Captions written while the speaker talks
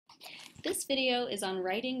This video is on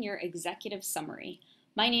writing your executive summary.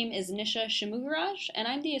 My name is Nisha Shimuguraj, and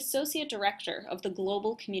I'm the Associate Director of the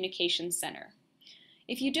Global Communications Center.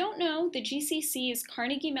 If you don't know, the GCC is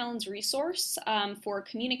Carnegie Mellon's resource for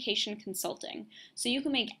communication consulting. So you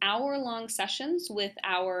can make hour-long sessions with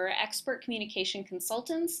our expert communication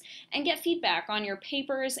consultants and get feedback on your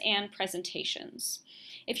papers and presentations.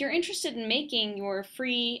 If you're interested in making your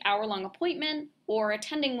free hour-long appointment or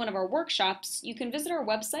attending one of our workshops, you can visit our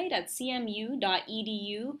website at cmu.edu/GCC.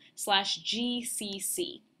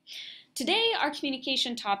 Today, our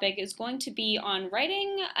communication topic is going to be on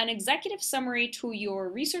writing an executive summary to your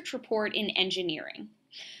research report in engineering.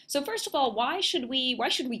 So first of all, why should we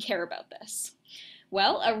care about this?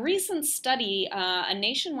 Well, a recent study, a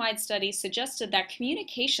nationwide study, suggested that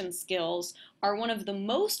communication skills are one of the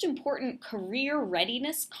most important career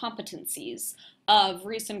readiness competencies of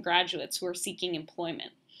recent graduates who are seeking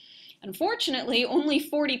employment. Unfortunately, only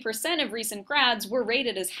 40% of recent grads were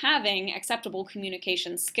rated as having acceptable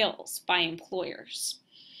communication skills by employers.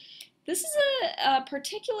 This is a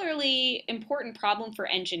particularly important problem for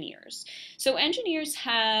engineers. So engineers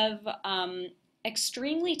have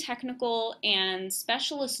extremely technical and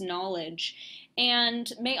specialist knowledge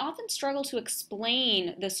and may often struggle to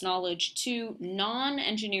explain this knowledge to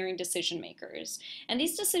non-engineering decision makers. And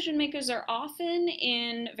these decision makers are often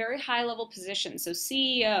in very high-level positions, so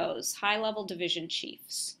CEOs, high-level division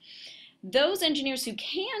chiefs. Those engineers who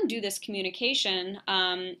can do this communication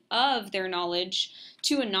of their knowledge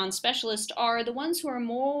to a non-specialist are the ones who are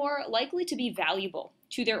more likely to be valuable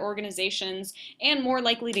to their organizations and more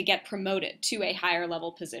likely to get promoted to a higher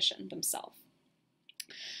level position themselves.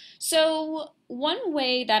 So one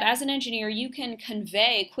way that as an engineer you can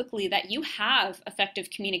convey quickly that you have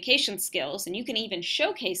effective communication skills, and you can even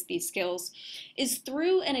showcase these skills, is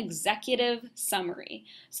through an executive summary.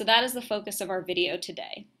 So that is the focus of our video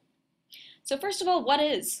today. So first of all, what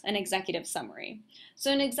is an executive summary?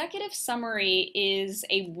 So an executive summary is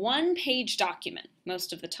a one-page document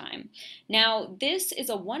most of the time. Now, this is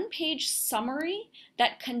a one-page summary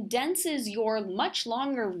that condenses your much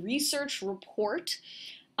longer research report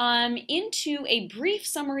into a brief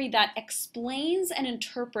summary that explains and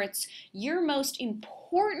interprets your most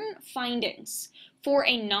important findings for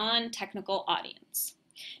a non-technical audience.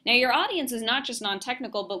 Now, your audience is not just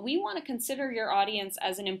non-technical, but we want to consider your audience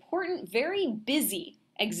as an important, very busy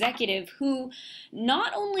executive who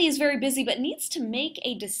not only is very busy, but needs to make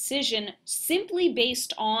a decision simply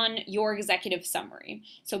based on your executive summary.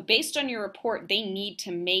 So based on your report, they need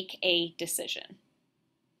to make a decision.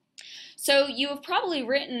 So you have probably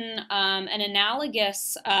written an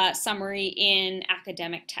analogous summary in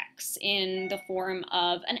academic texts in the form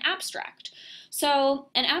of an abstract. So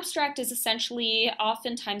an abstract is essentially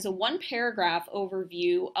oftentimes a one-paragraph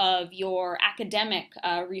overview of your academic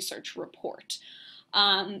research report.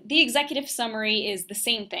 The executive summary is the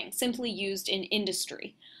same thing, simply used in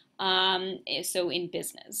industry, so in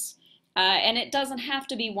business. And it doesn't have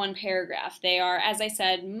to be one paragraph. They are, as I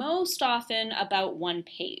said, most often about one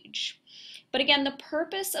page. But again, the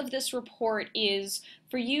purpose of this report is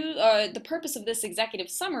for you, the purpose of this executive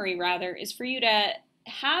summary, rather, is for you to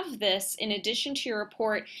have this in addition to your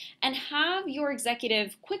report and have your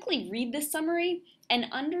executive quickly read this summary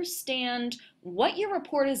and understand what your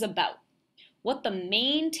report is about, what the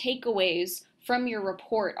main takeaways from your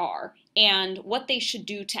report are, and what they should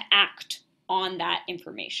do to act on that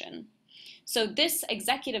information. So this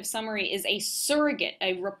executive summary is a surrogate,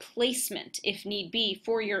 a replacement, if need be,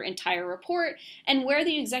 for your entire report. And where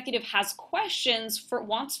the executive has questions,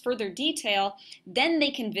 wants further detail, then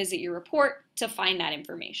they can visit your report to find that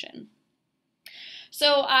information.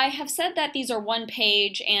 So I have said that these are one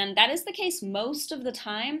page, and that is the case most of the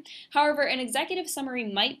time. However, an executive summary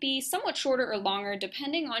might be somewhat shorter or longer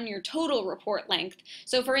depending on your total report length.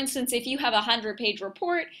 So for instance, if you have a 100-page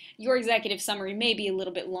report, your executive summary may be a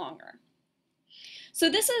little bit longer. So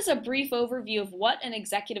this is a brief overview of what an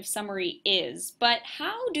executive summary is, but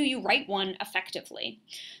how do you write one effectively?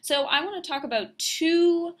 So I want to talk about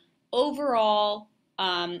two overall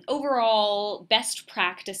best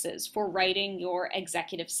practices for writing your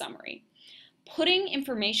executive summary. Putting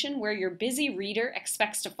information where your busy reader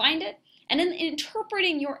expects to find it, and then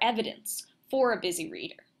interpreting your evidence for a busy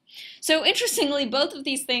reader. So interestingly, both of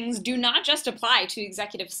these things do not just apply to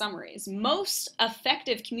executive summaries. Most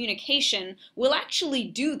effective communication will actually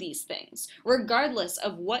do these things, regardless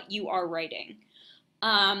of what you are writing.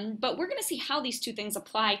 But we're going to see how these two things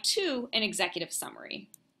apply to an executive summary.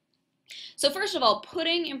 So first of all,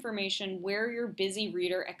 putting information where your busy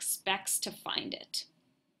reader expects to find it.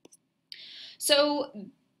 So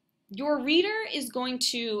Your reader is going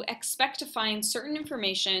to expect to find certain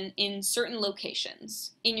information in certain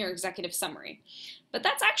locations in your executive summary. But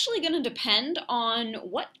that's actually going to depend on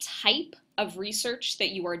what type of research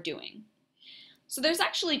that you are doing. So there's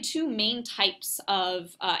actually two main types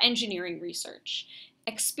of engineering research: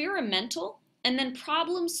 experimental and then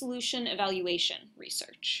problem solution evaluation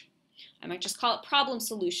research. I might just call it problem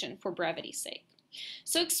solution for brevity's sake.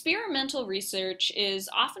 So experimental research is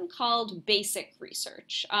often called basic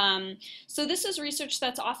research. So this is research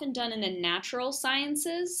that's often done in the natural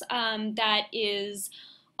sciences that is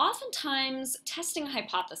oftentimes testing a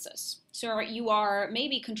hypothesis. So you are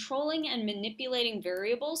maybe controlling and manipulating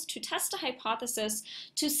variables to test a hypothesis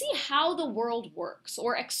to see how the world works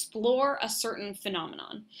or explore a certain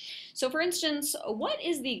phenomenon. So for instance, what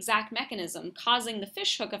is the exact mechanism causing the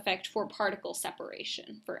fishhook effect for particle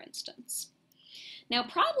separation, for instance? Now,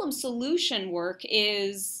 problem solution work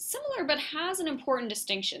is similar but has an important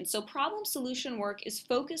distinction. So problem solution work is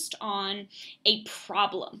focused on a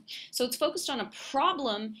problem. So it's focused on a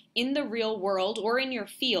problem in the real world or in your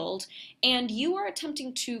field, and you are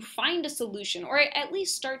attempting to find a solution or at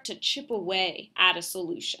least start to chip away at a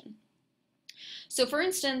solution. So for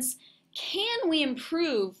instance, can we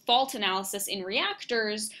improve fault analysis in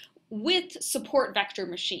reactors with support vector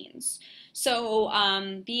machines? So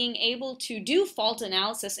being able to do fault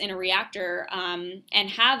analysis in a reactor and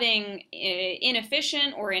having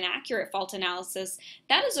inefficient or inaccurate fault analysis,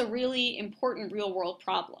 that is a really important real-world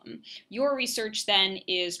problem. Your research then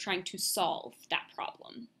is trying to solve that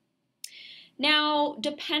problem. Now,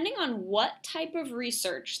 depending on what type of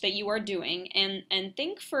research that you are doing, and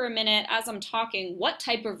think for a minute as I'm talking what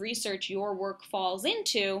type of research your work falls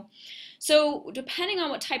into. So depending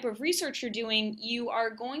on what type of research you're doing, you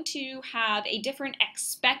are going to have a different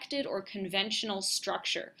expected or conventional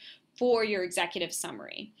structure for your executive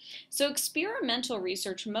summary. So experimental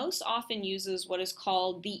research most often uses what is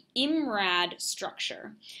called the IMRAD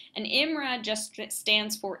structure. And IMRAD just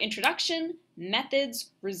stands for Introduction,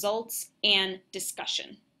 Methods, Results, and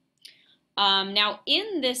Discussion. Now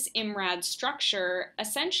in this IMRAD structure,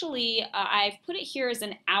 essentially I've put it here as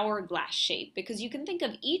an hourglass shape because you can think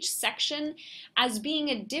of each section as being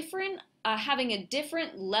a different having a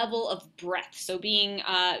different level of breadth, so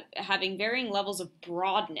having varying levels of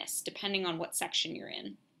broadness depending on what section you're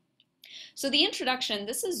in. So the introduction,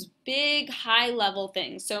 this is big, high-level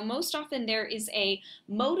things. So most often there is a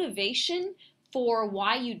motivation for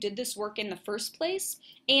why you did this work in the first place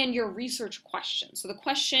and your research question, so the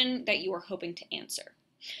question that you are hoping to answer.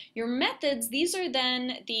 Your methods, these are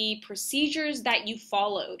then the procedures that you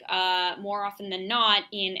followed more often than not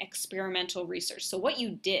in experimental research, so what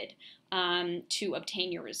you did to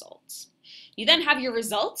obtain your results. You then have your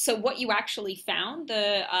results, so what you actually found,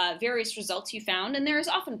 the various results you found, and there's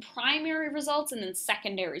often primary results and then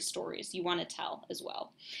secondary stories you want to tell as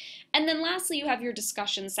well. And then lastly, you have your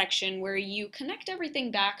discussion section where you connect everything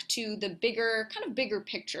back to the bigger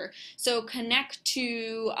picture. So connect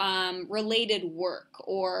to related work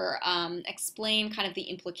or explain kind of the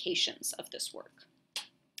implications of this work.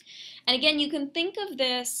 And again, you can think of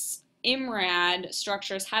this IMRAD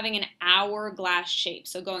structure as having an hourglass shape.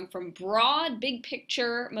 So going from broad, big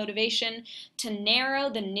picture motivation to narrow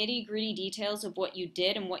the nitty-gritty details of what you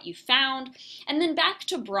did and what you found, and then back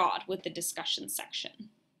to broad with the discussion section.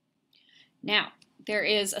 Now, there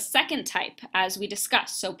is a second type, as we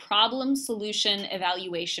discussed, so problem solution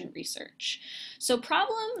evaluation research. So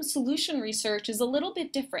problem solution research is a little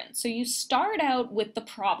bit different. So you start out with the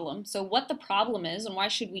problem, so what the problem is and why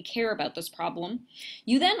should we care about this problem.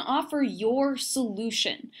 You then offer your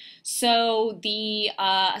solution. So the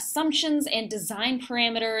assumptions and design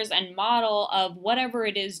parameters and model of whatever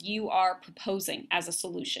it is you are proposing as a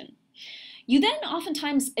solution. You then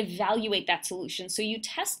oftentimes evaluate that solution. So you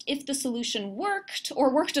test if the solution worked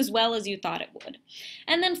or worked as well as you thought it would.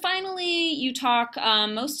 And then finally, you talk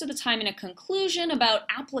most of the time in a conclusion about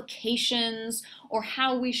applications or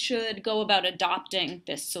how we should go about adopting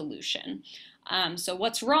this solution. So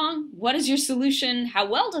what's wrong? What is your solution? How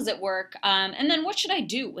well does it work? And then what should I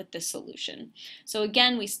do with this solution? So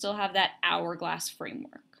again, we still have that hourglass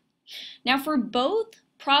framework. Now for both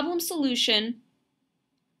problem solution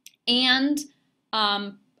and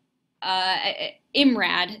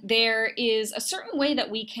IMRAD, there is a certain way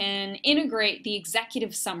that we can integrate the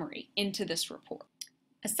executive summary into this report.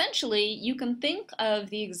 Essentially, you can think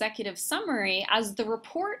of the executive summary as the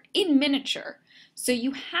report in miniature. So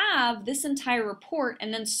you have this entire report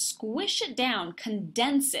and then squish it down,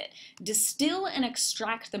 condense it, distill and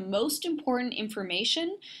extract the most important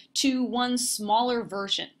information to one smaller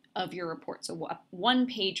version of your report, so a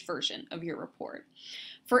one-page version of your report.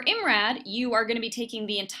 For IMRAD, you are going to be taking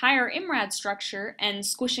the entire IMRAD structure and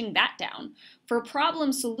squishing that down. For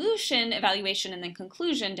problem solution, evaluation, and then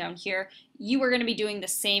conclusion down here, you are going to be doing the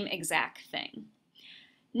same exact thing.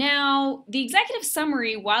 Now, the executive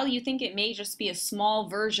summary, while you think it may just be a small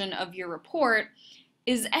version of your report,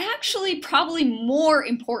 is actually probably more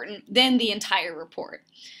important than the entire report.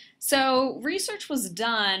 So research was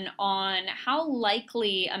done on how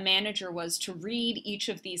likely a manager was to read each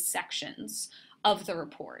of these sections of the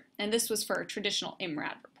report, and this was for a traditional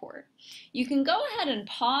IMRAD report. You can go ahead and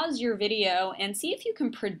pause your video and see if you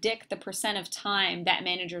can predict the percent of time that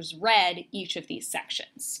managers read each of these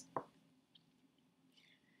sections.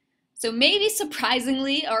 So maybe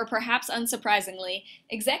surprisingly, or perhaps unsurprisingly,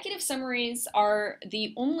 executive summaries are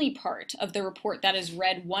the only part of the report that is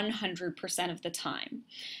read 100% of the time.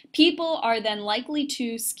 People are then likely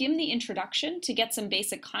to skim the introduction to get some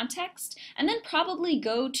basic context, and then probably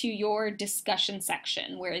go to your discussion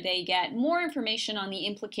section where they get more information on the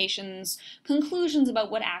implications, conclusions about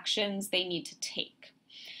what actions they need to take.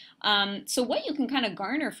 So what you can kind of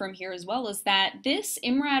garner from here as well is that this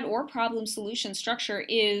IMRAD or problem solution structure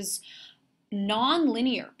is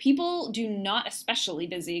non-linear. People do not, especially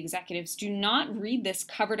busy executives, do not read this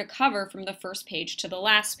cover to cover from the first page to the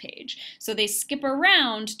last page. So they skip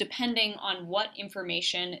around depending on what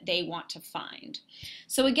information they want to find.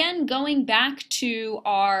 So again, going back to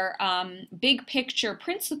our big picture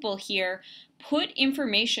principle here, put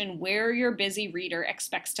information where your busy reader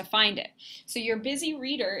expects to find it. So your busy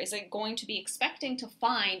reader is going to be expecting to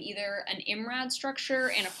find either an IMRAD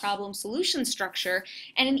structure and a problem solution structure,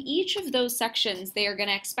 and in each of those sections they are going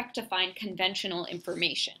to expect to find conventional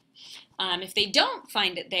information. If they don't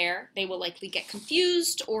find it there, they will likely get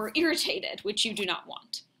confused or irritated, which you do not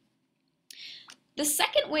want. The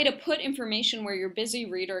second way to put information where your busy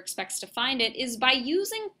reader expects to find it is by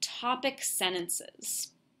using topic sentences.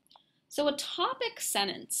 So a topic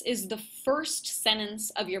sentence is the first sentence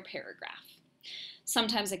of your paragraph.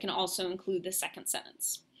 Sometimes it can also include the second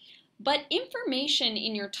sentence. But information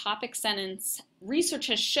in your topic sentence, research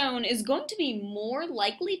has shown, is going to be more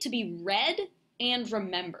likely to be read and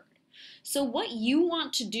remembered. So what you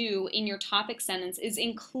want to do in your topic sentence is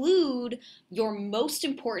include your most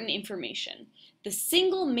important information, the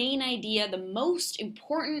single main idea, the most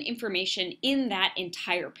important information in that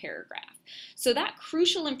entire paragraph. So that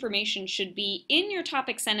crucial information should be in your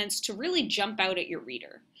topic sentence to really jump out at your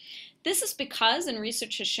reader. This is because, and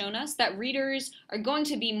research has shown us, that readers are going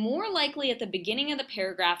to be more likely at the beginning of the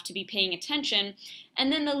paragraph to be paying attention,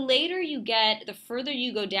 and then the later you get, the further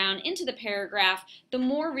you go down into the paragraph, the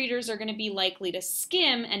more readers are going to be likely to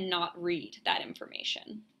skim and not read that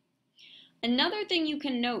information. Another thing you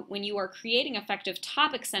can note when you are creating effective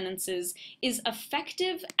topic sentences is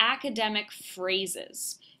effective academic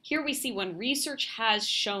phrases. Here we see when research has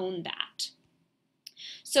shown that.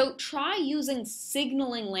 So try using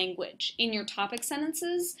signaling language in your topic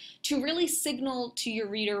sentences to really signal to your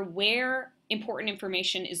reader where important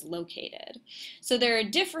information is located. So there are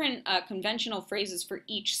different conventional phrases for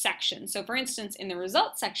each section. So for instance, in the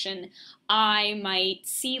results section, I might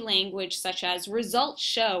see language such as results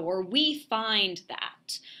show or we find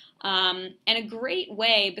that. And a great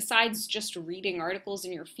way, besides just reading articles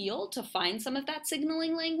in your field to find some of that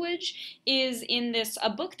signaling language, is in a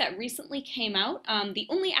book that recently came out, the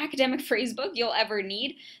only academic phrase book you'll ever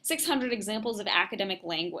need, 600 Examples of Academic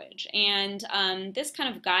Language. And this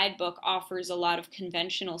kind of guidebook offers a lot of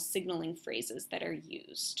conventional signaling phrases that are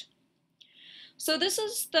used. So this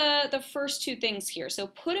is the first two things here. So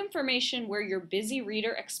put information where your busy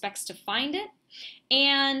reader expects to find it.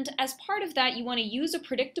 And as part of that, you want to use a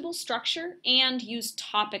predictable structure and use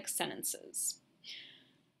topic sentences.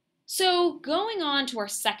 So going on to our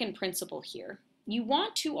second principle here, you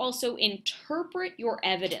want to also interpret your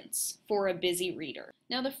evidence for a busy reader.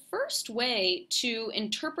 Now, the first way to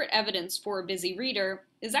interpret evidence for a busy reader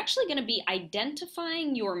is actually going to be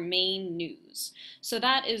identifying your main news. So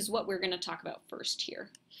that is what we're going to talk about first here.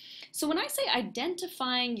 So when I say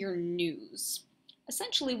identifying your news,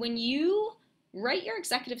 essentially when you write your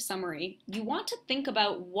executive summary, you want to think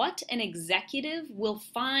about what an executive will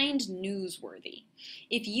find newsworthy.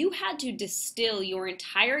 If you had to distill your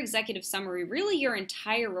entire executive summary, really your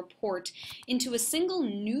entire report, into a single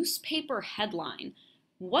newspaper headline,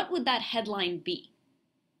 what would that headline be?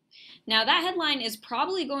 Now that headline is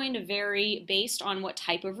probably going to vary based on what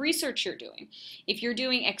type of research you're doing. If you're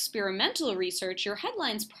doing experimental research, your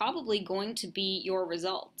headline's probably going to be your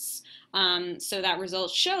results. So that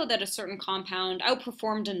results show that a certain compound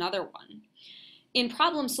outperformed another one. In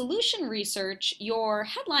problem solution research, your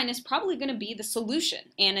headline is probably going to be the solution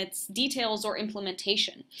and its details or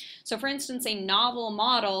implementation. So for instance, a novel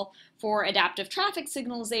model for adaptive traffic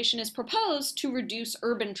signalization is proposed to reduce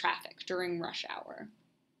urban traffic during rush hour.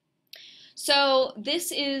 So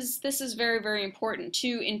this is very, very important.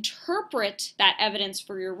 To interpret that evidence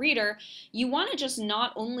for your reader, you want to just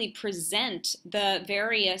not only present the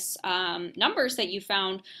various numbers that you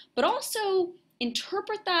found, but also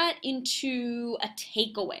interpret that into a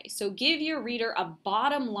takeaway. So give your reader a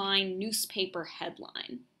bottom line newspaper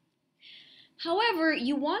headline. However,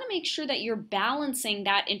 you want to make sure that you're balancing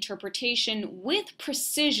that interpretation with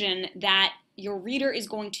precision that your reader is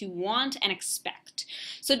going to want and expect.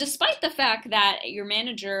 So despite the fact that your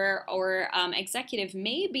manager or executive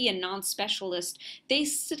may be a non-specialist, they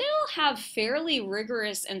still have fairly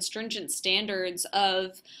rigorous and stringent standards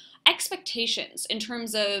of expectations in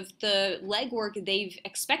terms of the legwork they've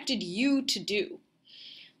expected you to do.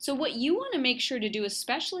 So what you want to make sure to do,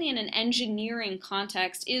 especially in an engineering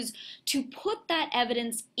context, is to put that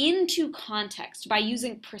evidence into context by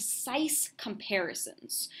using precise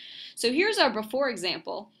comparisons. So here's our before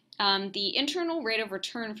example. The internal rate of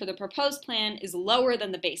return for the proposed plan is lower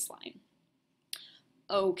than the baseline.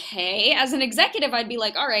 Okay, as an executive, I'd be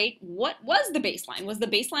like, all right, what was the baseline? Was the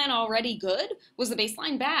baseline already good? Was the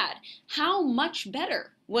baseline bad? How much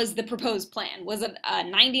better was the proposed plan? Was it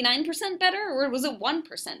 99% better, or was it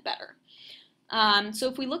 1% better? So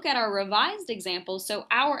if we look at our revised example, so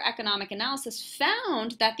our economic analysis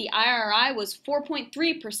found that the IRI was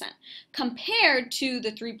 4.3% compared to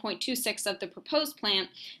the 3.26 of the proposed plan,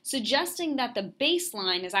 suggesting that the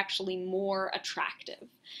baseline is actually more attractive.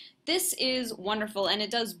 This is wonderful, and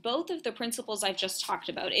it does both of the principles I've just talked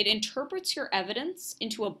about. It interprets your evidence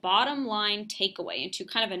into a bottom line takeaway, into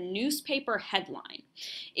kind of a newspaper headline.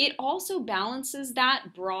 It also balances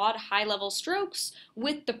that broad high-level strokes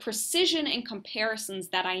with the precision and comparisons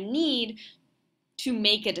that I need to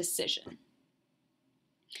make a decision.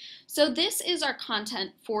 So this is our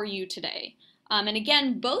content for you today. And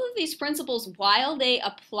again, both of these principles, while they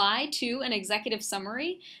apply to an executive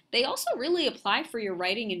summary, they also really apply for your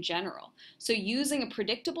writing in general. So using a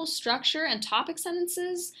predictable structure and topic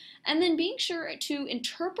sentences, and then being sure to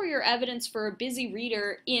interpret your evidence for a busy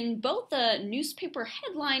reader in both a newspaper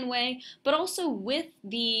headline way, but also with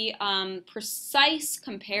the precise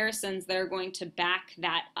comparisons that are going to back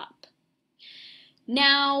that up.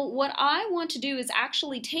 Now, what I want to do is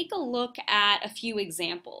actually take a look at a few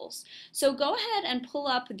examples. So go ahead and pull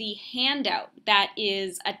up the handout that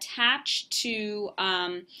is attached to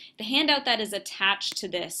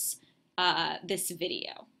this this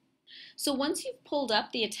video. So once you've pulled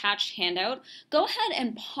up the attached handout, go ahead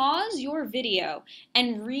and pause your video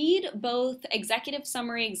and read both executive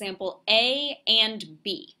summary example A and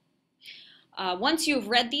B. Once you've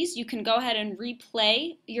read these, you can go ahead and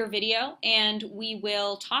replay your video, and we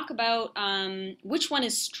will talk about which one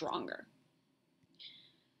is stronger.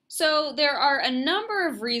 So there are a number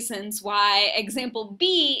of reasons why example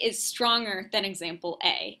B is stronger than example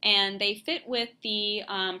A, and they fit with the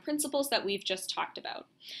principles that we've just talked about.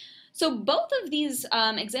 So both of these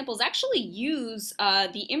examples actually use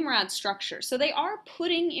the IMRAD structure, so they are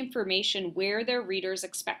putting information where their readers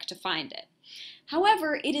expect to find it.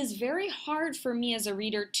 However, it is very hard for me as a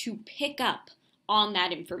reader to pick up on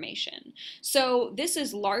that information. So this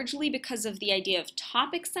is largely because of the idea of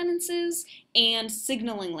topic sentences and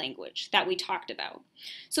signaling language that we talked about.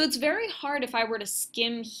 So it's very hard if I were to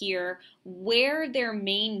skim here where their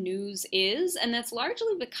main news is, and that's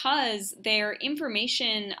largely because their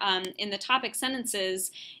information in the topic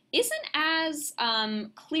sentences isn't as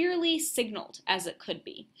clearly signaled as it could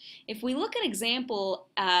be. If we look at example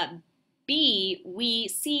B, we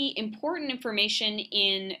see important information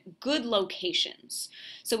in good locations.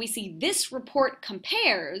 So we see this report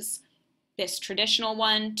compares this traditional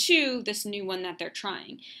one to this new one that they're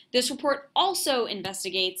trying. This report also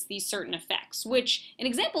investigates these certain effects, which in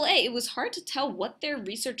example A, it was hard to tell what their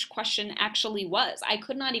research question actually was. I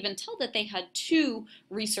could not even tell that they had two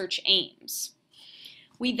research aims.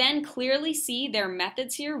 We then clearly see their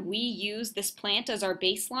methods here. We use this plant as our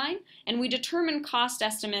baseline, and we determine cost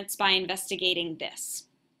estimates by investigating this.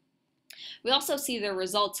 We also see their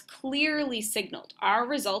results clearly signaled. Our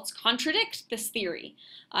results contradict this theory,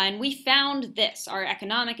 and we found this. Our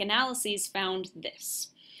economic analyses found this.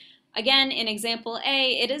 Again, in example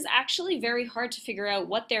A, it is actually very hard to figure out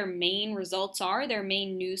what their main results are, their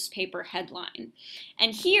main newspaper headline.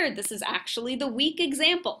 And here, this is actually the weak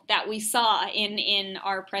example that we saw in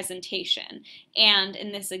our presentation. And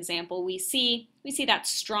in this example, we see that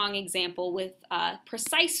strong example with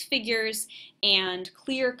precise figures and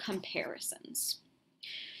clear comparisons.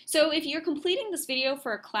 So if you're completing this video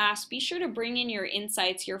for a class, be sure to bring in your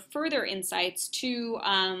insights, your further insights to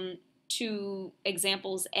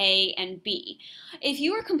examples A and B. If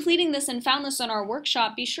you are completing this and found this on our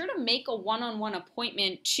workshop, be sure to make a one-on-one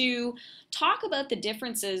appointment to talk about the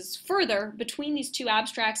differences further between these two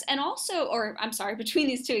abstracts and also, between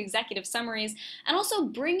these two executive summaries, and also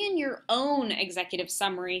bring in your own executive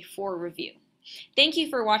summary for review. Thank you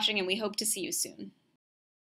for watching, and we hope to see you soon.